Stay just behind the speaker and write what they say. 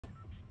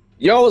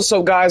Yo, what's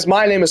up guys,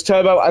 my name is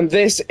Turbo and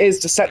this is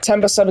the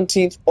September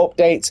 17th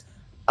update,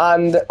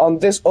 and on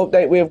this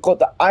update we have got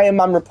the Iron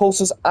Man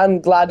repulsors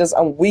and gliders,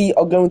 and we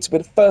are going to be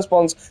the first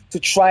ones to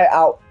try it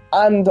out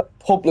and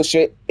publish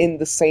it in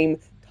the same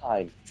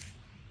time.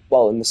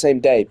 Well, in the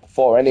same day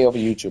before any other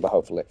YouTuber,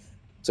 hopefully.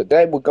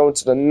 Today we're going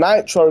to the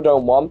Nitro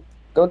Dome one.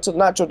 Going to the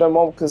Nitro Dome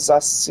one because I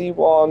see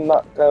one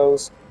that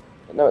goes...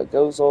 No, it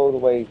goes all the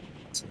way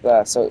to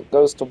there. So it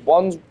goes to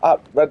one's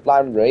at Red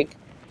Line Rig.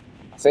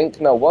 I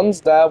think, no,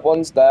 one's there,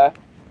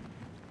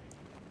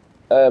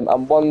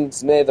 and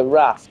one's near the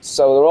raft.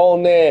 So they're all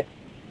near,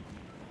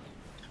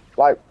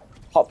 like,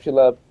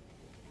 popular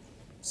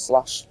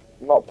slash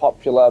not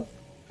popular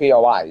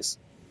POIs.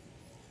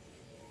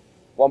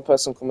 One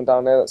person coming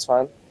down there, that's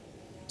fine.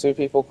 Two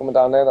people coming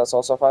down there, that's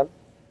also fine.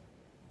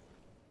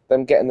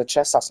 Them getting the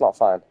chest, that's not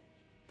fine.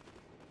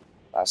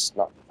 That's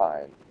not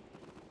fine.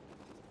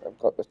 I've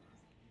got the...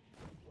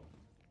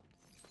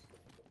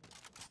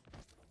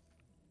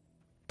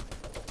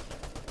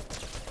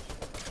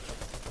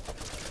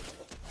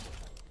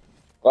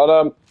 Got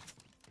them.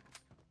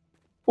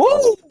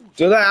 Woo!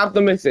 Do they have the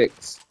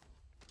mythics?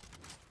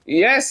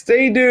 Yes,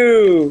 they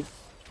do!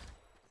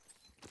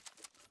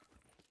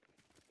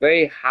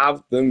 They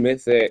have the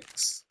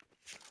mythics.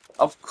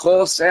 Of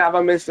course they have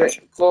a mythic.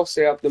 Of course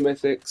they have the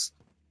mythics.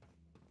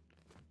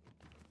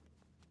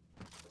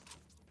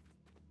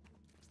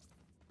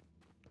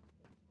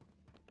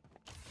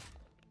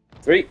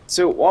 Three,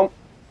 two, one.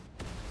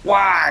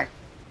 Why?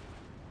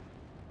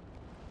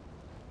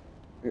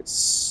 It's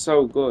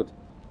so good.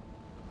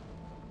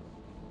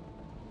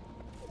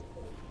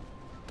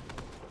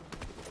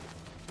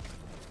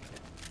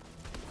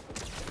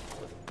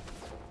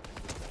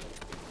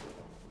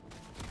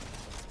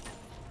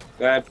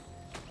 Dead.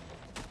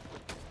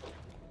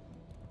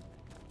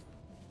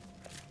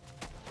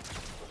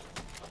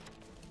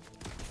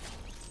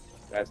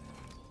 Dead.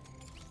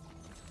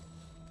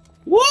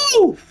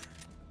 Woo!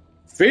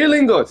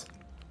 Feeling good.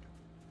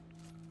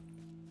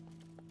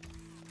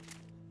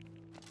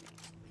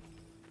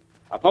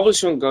 I probably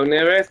shouldn't go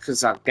near it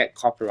because I'll get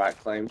copyright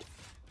claimed.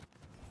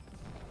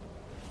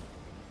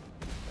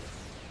 To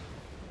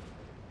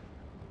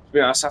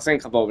be honest, I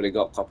think I've already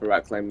got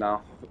copyright claimed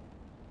now.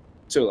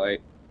 Too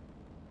late.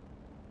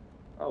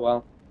 Oh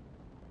well.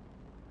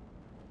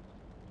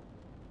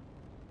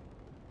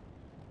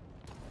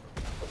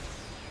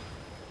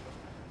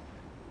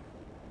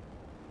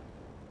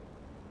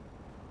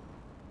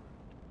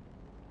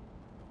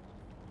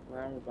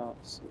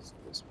 Whereabouts is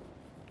this one?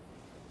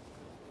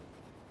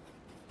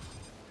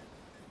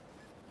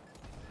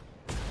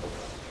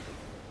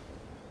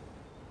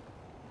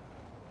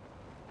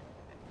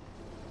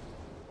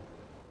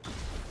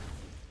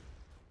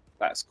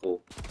 That's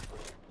cool.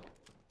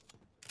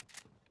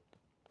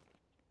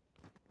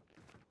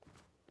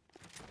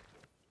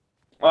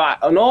 Alright,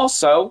 and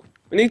also,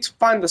 we need to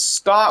find the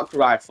Stark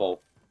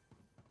rifle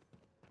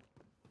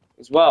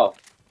as well.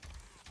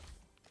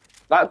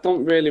 That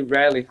don't really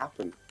rarely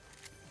happen.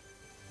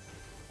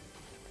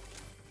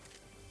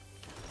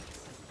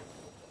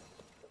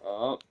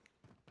 Oh.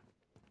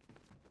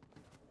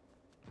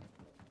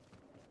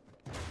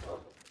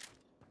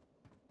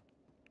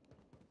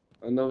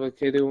 Another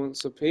kid who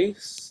wants a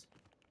piece.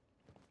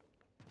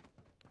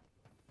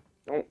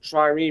 Don't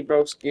try me,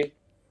 broski.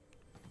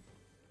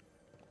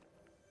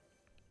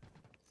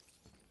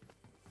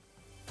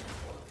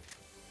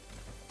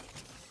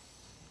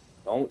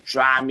 Don't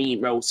try me,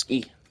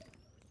 broski.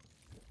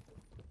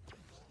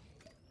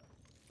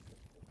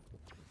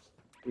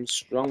 I'm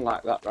strong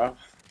like that, bro.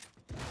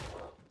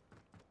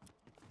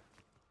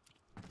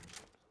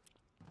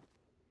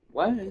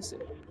 Where is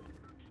it?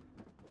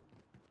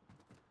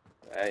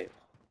 Hey.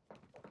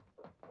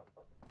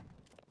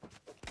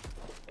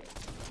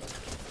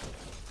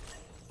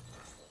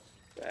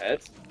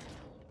 Dead.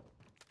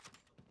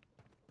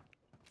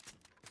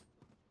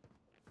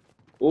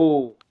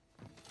 Ooh.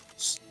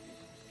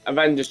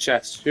 Avengers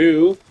chest.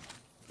 Who?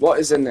 What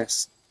is in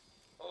this?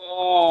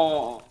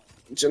 Oh.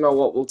 Do you know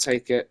what? We'll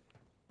take it.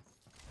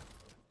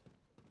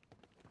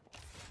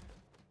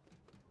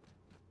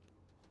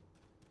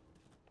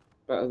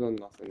 Better than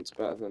nothing. It's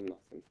better than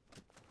nothing.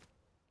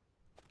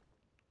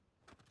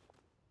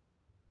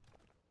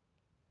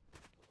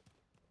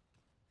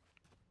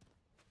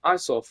 I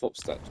saw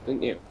footsteps,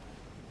 didn't you?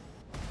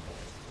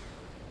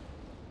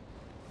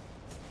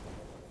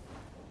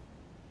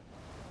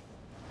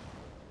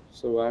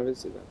 So where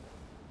is he then?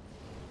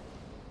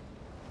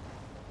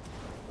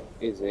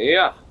 He's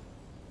here.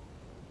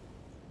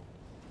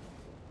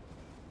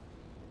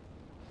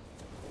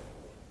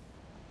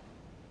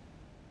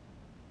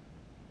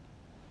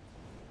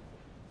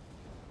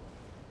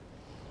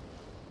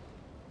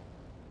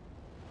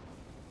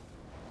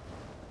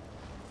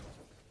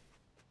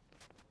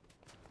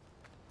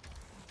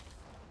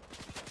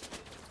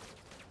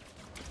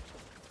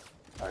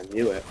 I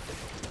knew it.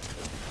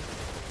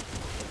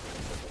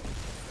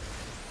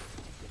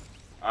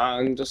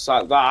 And just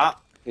like that,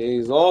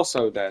 he's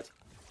also dead.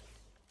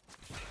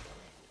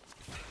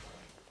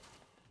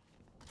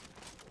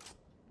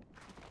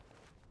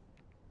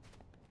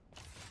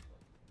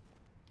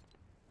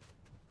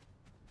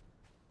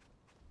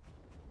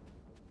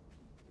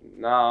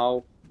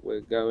 Now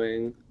we're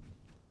going.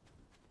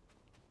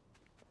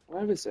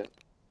 Where is it?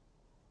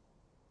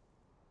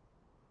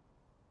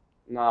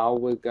 Now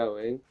we're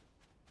going.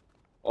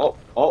 Up,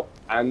 up,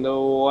 and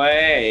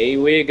away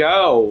we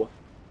go.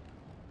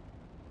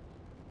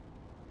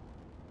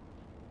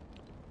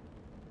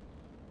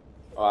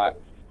 Alright,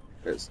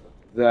 it's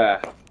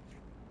there.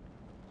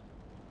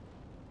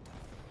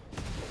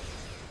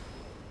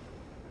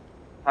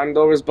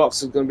 Pandora's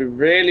box is going to be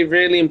really,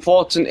 really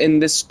important in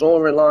this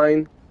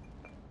storyline.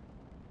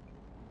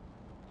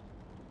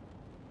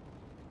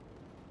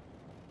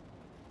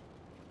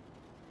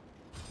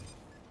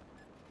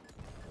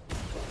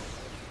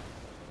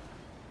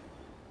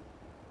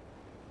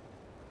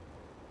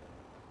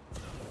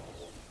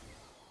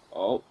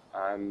 Oh,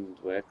 and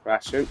we're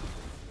crashing.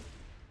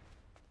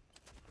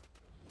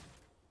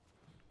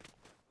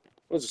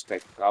 We'll just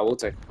take the car. We'll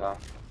take the car.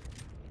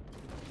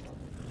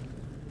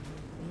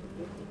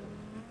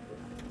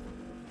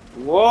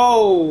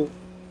 Whoa!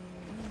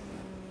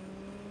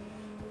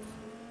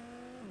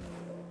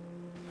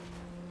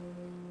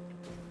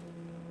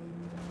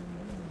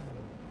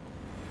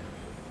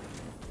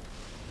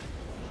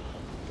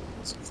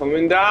 It's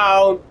coming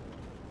down.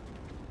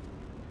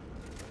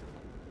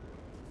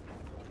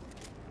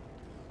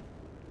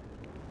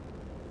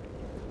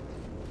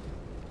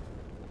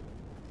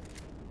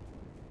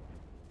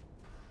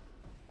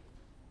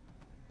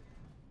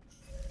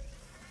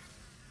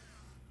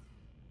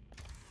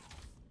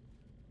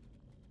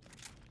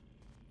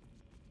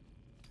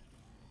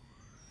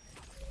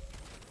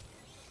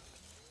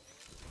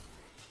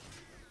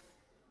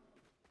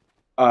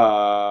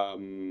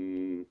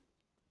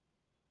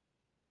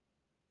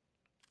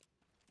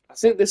 I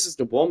think this is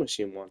the War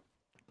Machine one.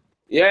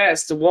 Yeah,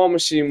 it's the War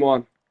Machine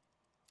one.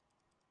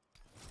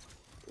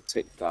 We'll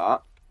take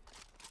that.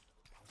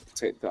 We'll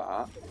take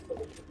that.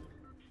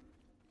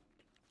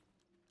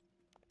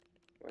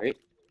 Wait,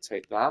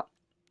 take that.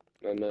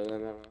 No, no, no, no,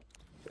 no.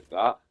 Take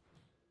that.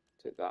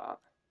 Take that.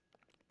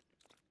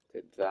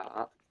 Take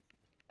that.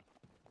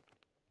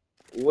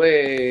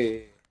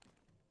 Wait.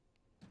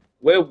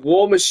 We're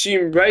War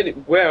Machine ready.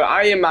 We're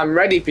Iron Man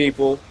ready,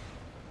 people.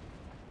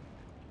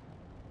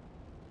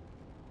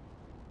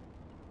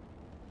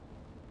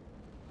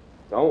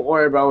 Don't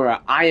worry about we're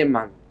Iron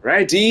Man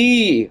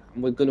ready.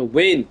 And we're gonna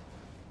win.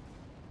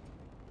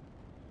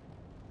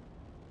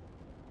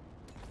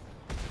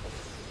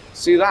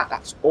 See that?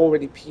 That's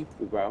already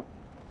people, bro.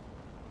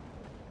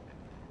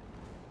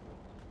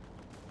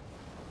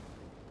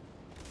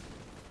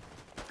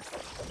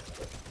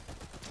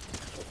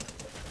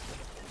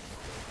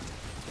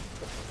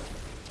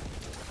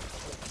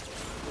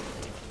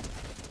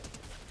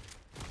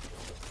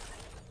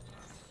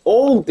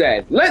 All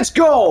dead. Let's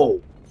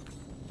go!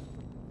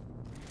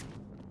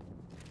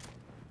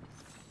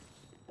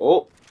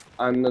 Oh,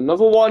 and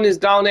another one is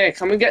down here.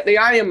 Can we get the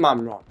Iron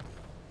Man rod?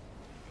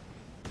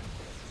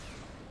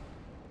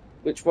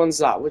 Which one's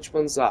that? Which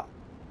one's that?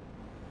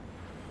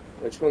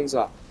 Which one's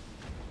that?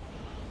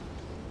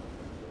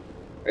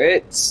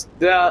 It's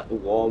the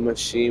War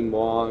Machine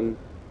one.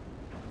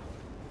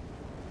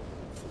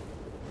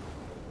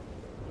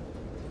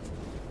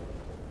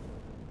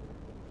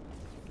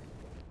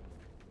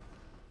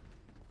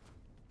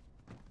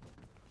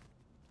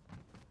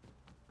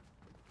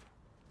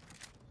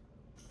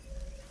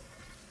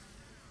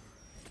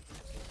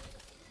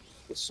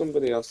 There's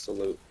somebody else to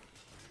loot.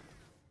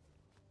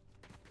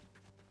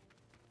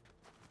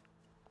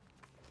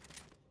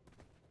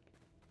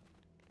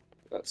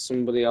 That's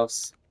somebody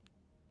else.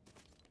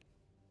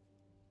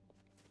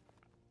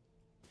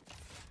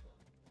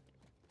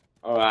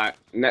 Alright,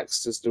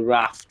 next is the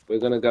raft. We're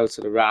gonna go to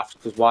the raft,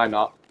 because why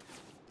not?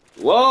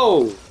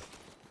 Whoa!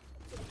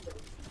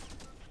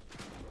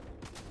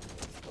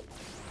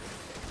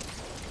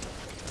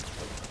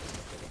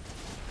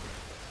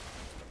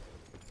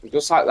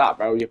 Just like that,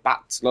 bro, you're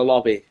back to the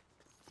lobby.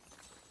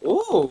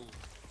 Ooh!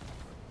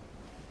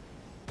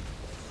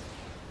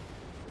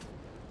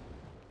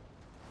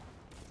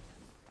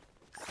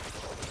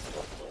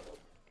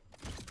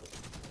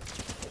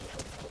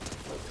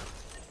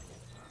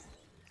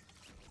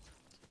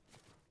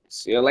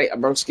 See you later,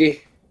 broski.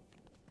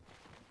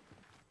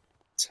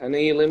 10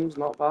 elims,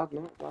 not bad,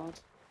 not bad.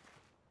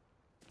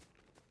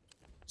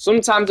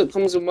 Sometimes it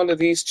comes in one of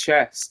these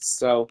chests,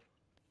 so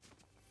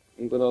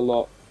I'm gonna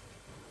look.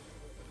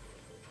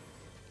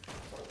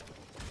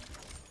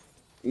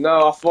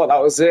 No, I thought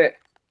that was it.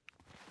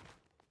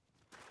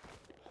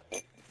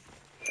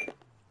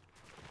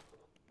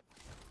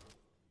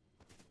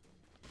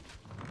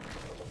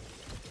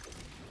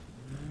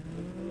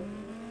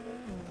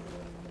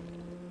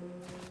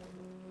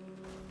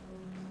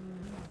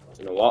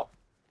 You know what?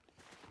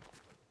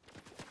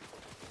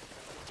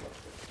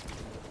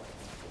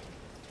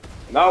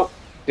 No,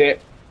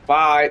 dip.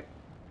 Bye.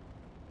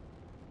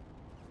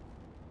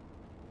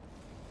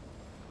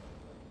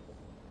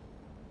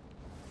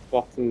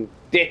 Fucking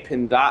dip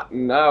in that.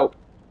 No.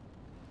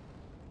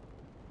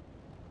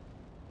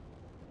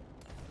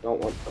 Don't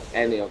want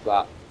any of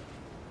that.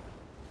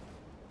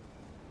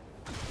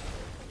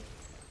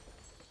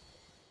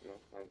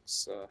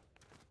 sir.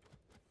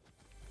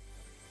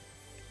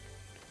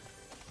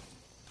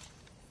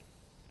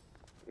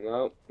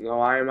 No,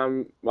 no Iron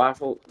Man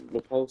rifle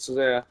repulsors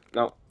here.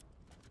 No.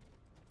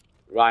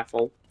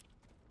 Rifle.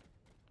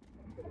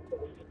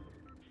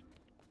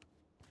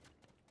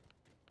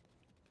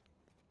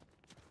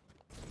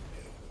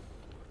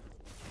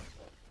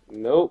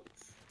 Nope.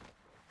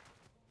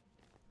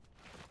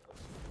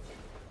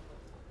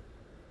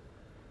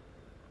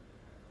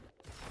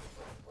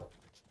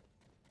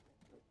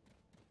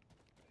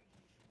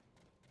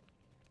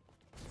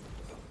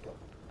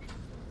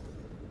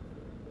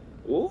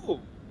 Ooh.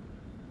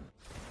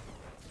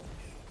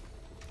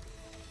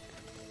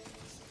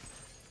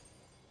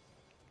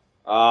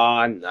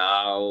 Oh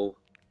no.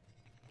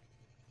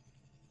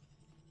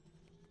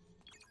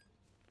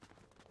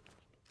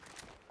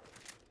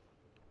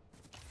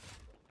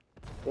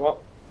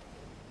 What?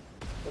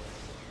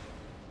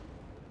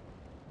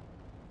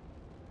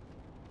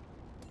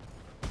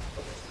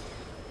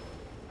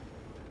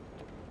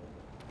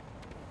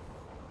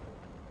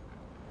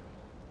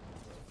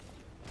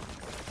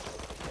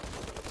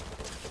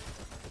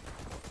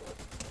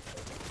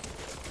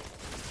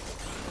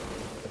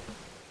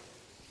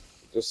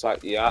 Just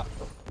like, yeah,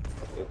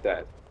 you're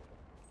dead.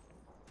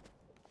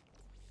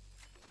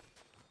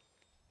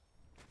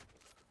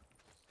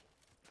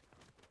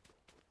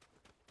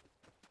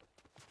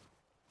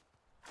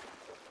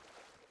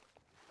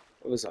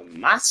 It was a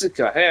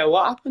massacre here.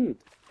 What happened?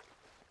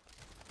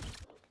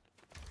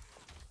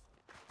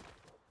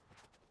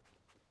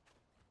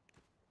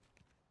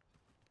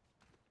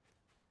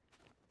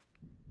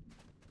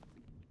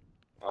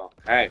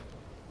 Okay.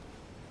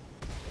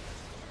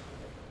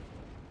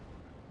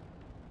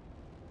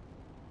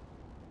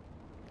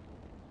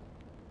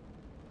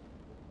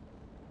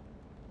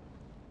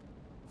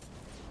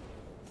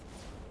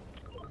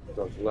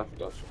 Dodge left,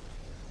 dodge.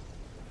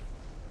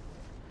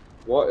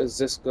 What is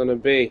this gonna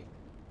be?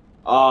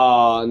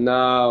 Oh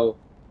no.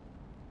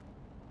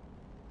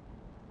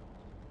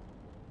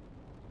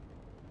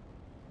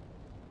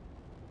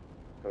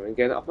 Can we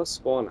get it off a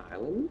spawn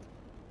island?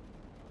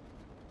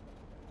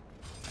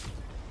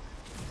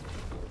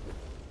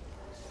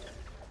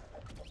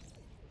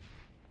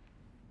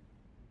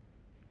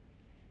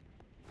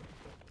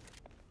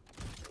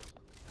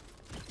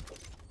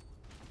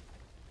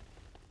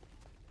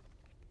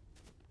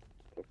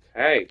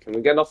 Okay, can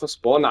we get off a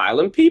spawn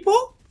island,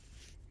 people?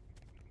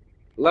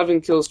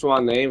 11 kills to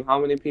our name. How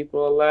many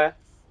people are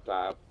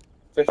left?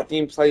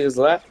 15 players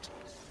left.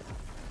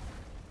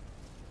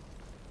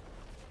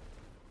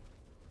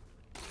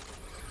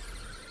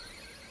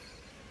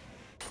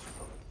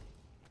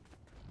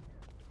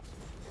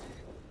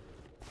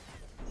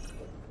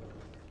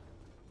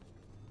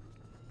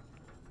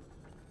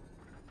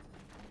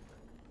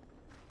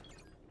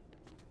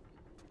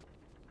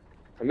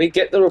 Can we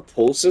get the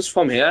repulsors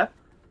from here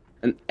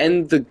and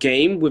end the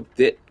game with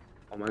this?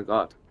 Oh my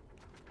god.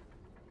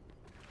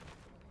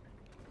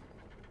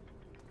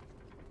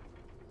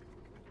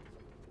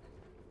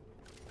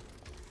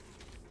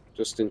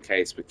 Just in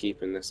case, we're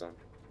keeping this on.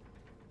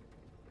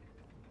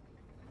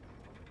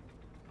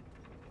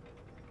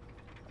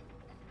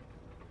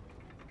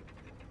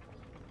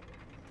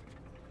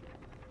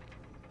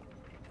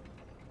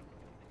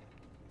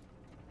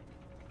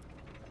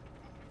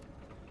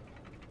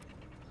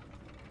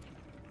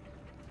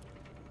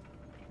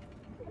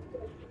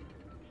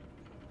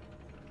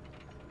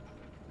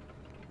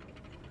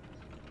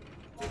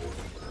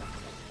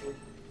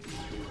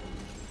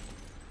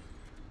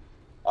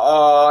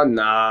 Oh,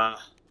 nah.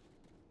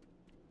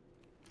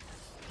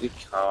 You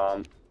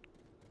can't.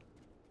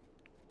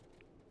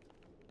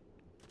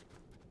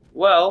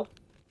 Well.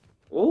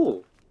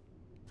 Ooh.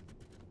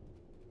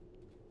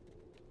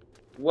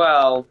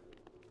 Well.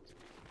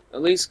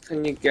 At least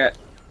can you get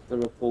the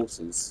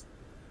repulsors?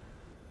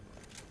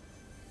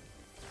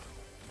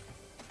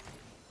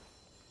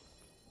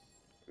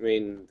 I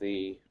mean,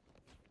 the...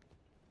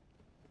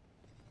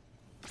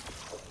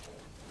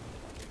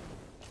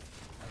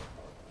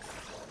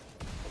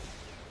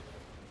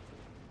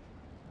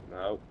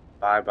 No.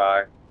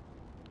 Bye-bye.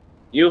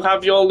 You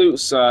have your loot,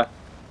 sir.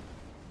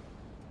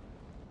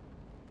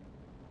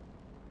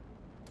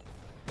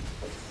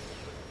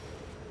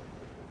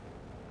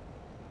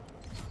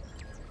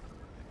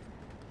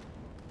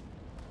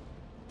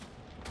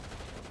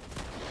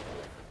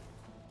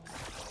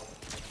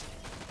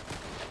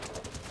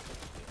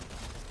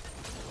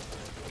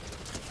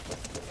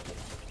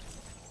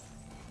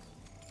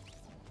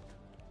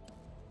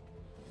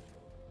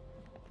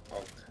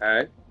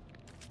 Okay.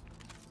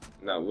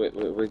 No,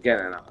 we're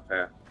getting out of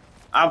here.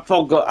 I've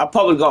probably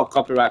got a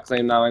copyright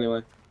claim now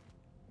anyway.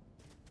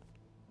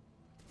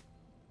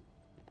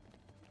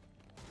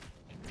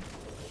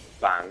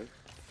 Bang.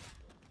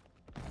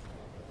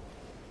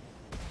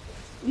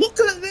 Look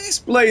at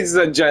this, ladies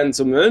and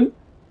gentlemen.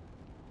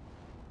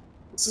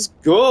 This is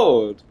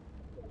good.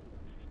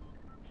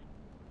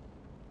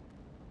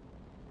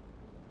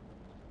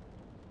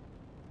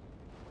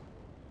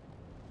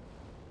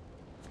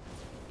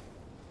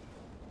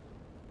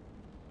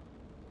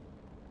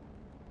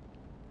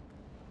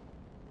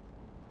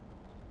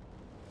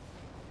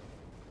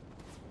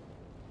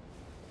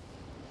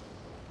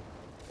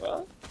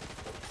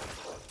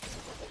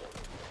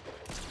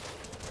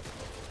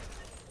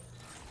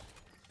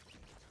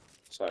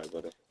 Sorry,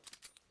 buddy.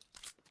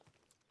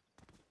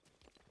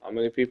 How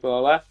many people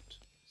are left?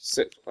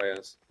 6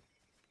 players.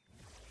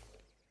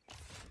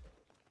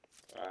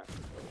 Right.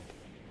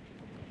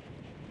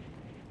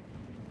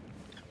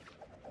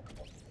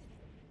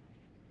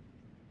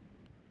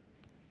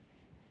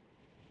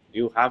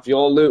 You have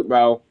your loot,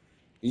 bro.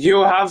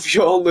 You have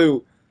your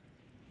loot.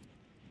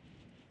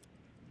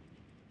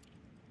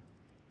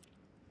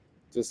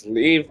 Just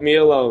leave me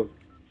alone.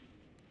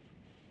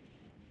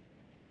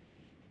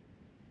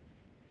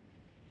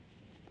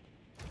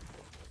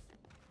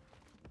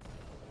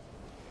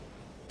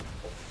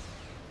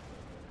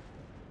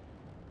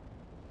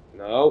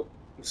 No.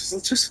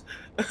 Just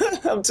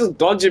I'm just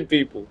dodging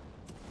people.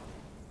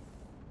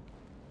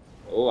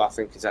 Oh, I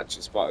think he's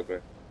actually spotted me.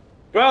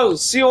 Bro,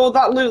 see all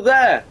that loot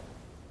there?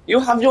 You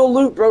have your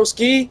loot,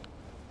 broski.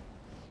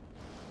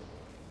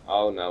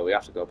 Oh no, we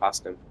have to go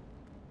past him.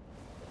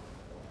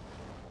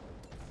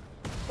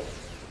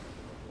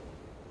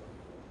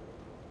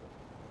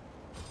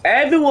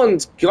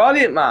 Everyone's got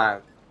it,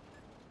 man.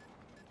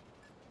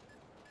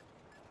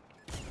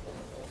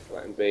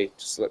 Let him be.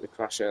 Just let me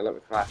crash here. Let me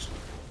crash.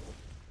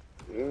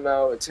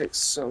 No, it takes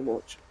so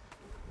much.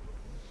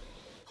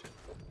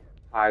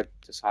 Hide.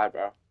 Just hide,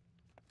 bro.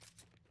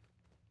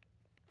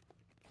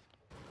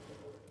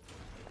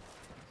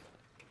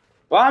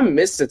 Well, I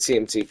missed the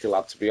TMT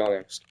collab, to be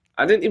honest.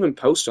 I didn't even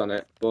post on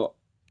it, but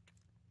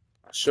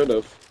I should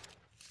have.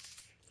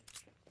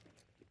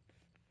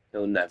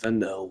 He'll never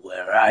know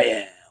where I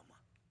am.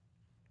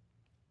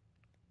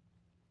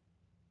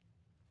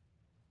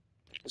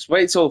 Just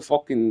wait till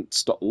fucking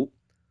stop. Ooh.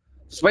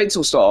 Just wait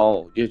till start.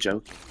 Oh, you're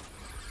joking.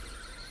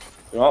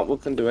 You know what? We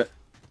can do it.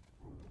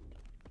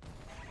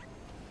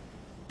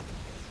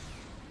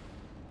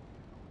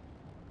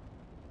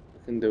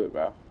 We can do it,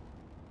 bro.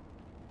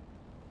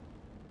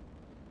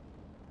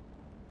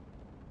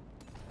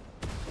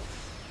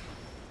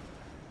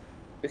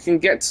 We can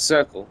get to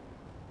circle.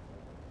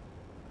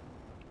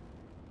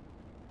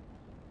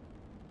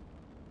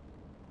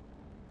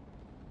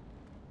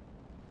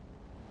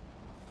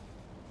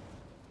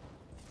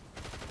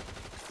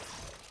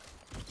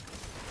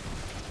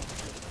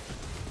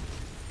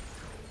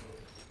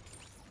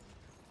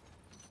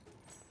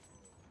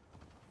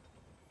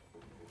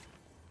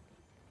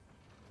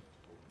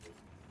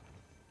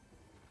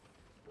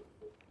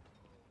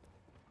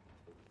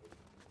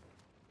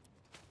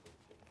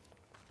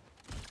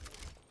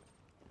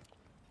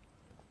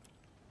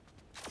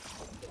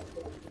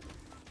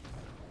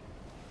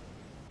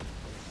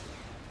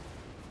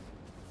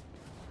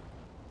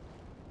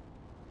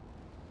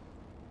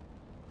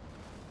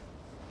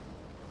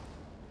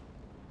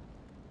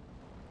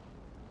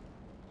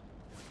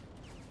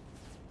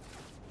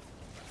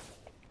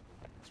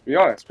 To be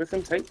honest, we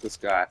can take this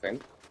guy, I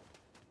think.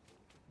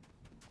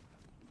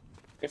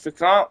 If we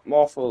can't,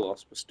 more for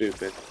us, we're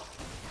stupid.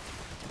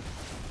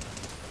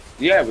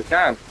 Yeah, we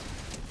can.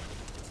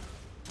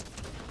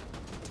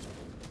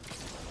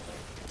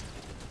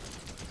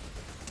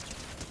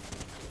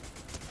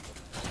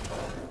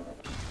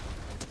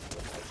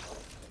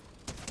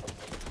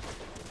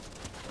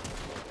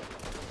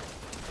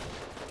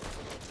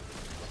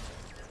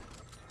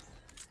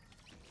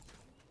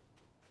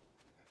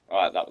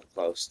 Alright, that was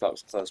close. That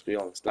was close. We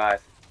almost died.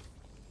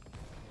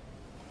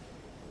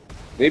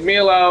 Leave me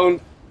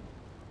alone.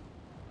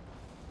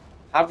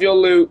 Have your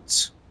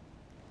loot.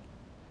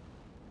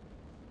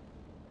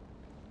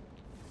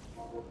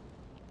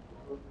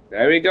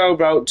 There we go,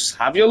 bro. Just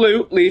have your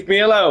loot. Leave me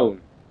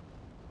alone.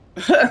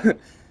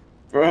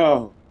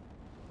 Bro.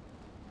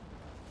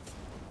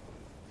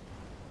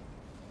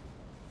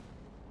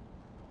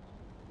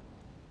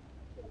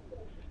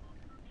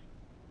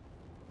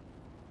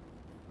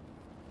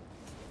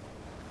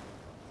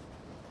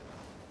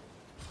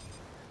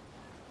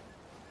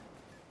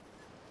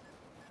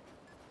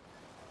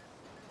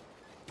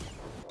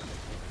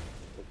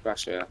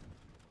 Crash here.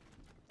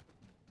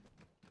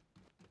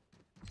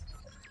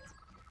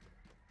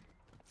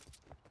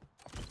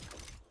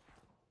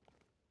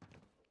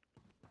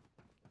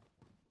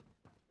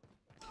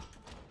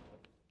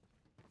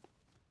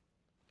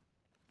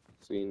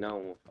 See, no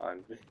one will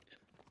find me.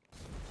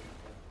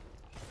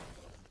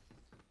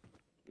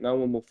 No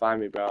one will find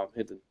me, bro. I'm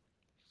hidden.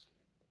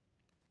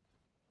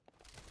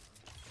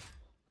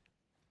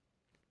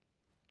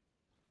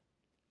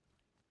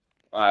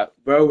 Alright,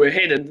 bro, we're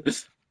hidden.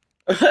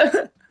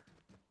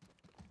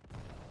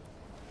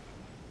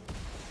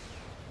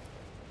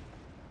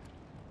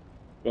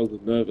 Bro, the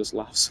nervous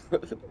laughs. Oh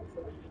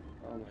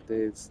my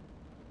days.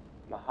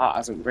 My heart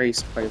hasn't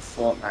raced playing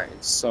Fortnite in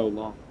so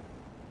long.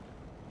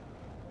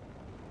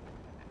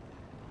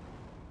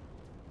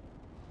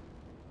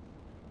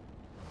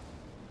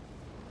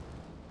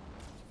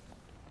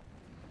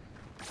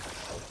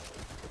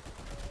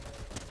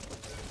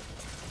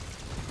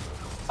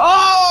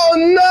 Oh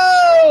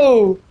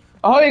no!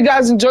 I hope you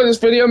guys enjoyed this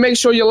video. Make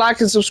sure you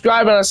like and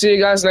subscribe, and I'll see you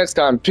guys next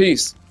time.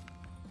 Peace.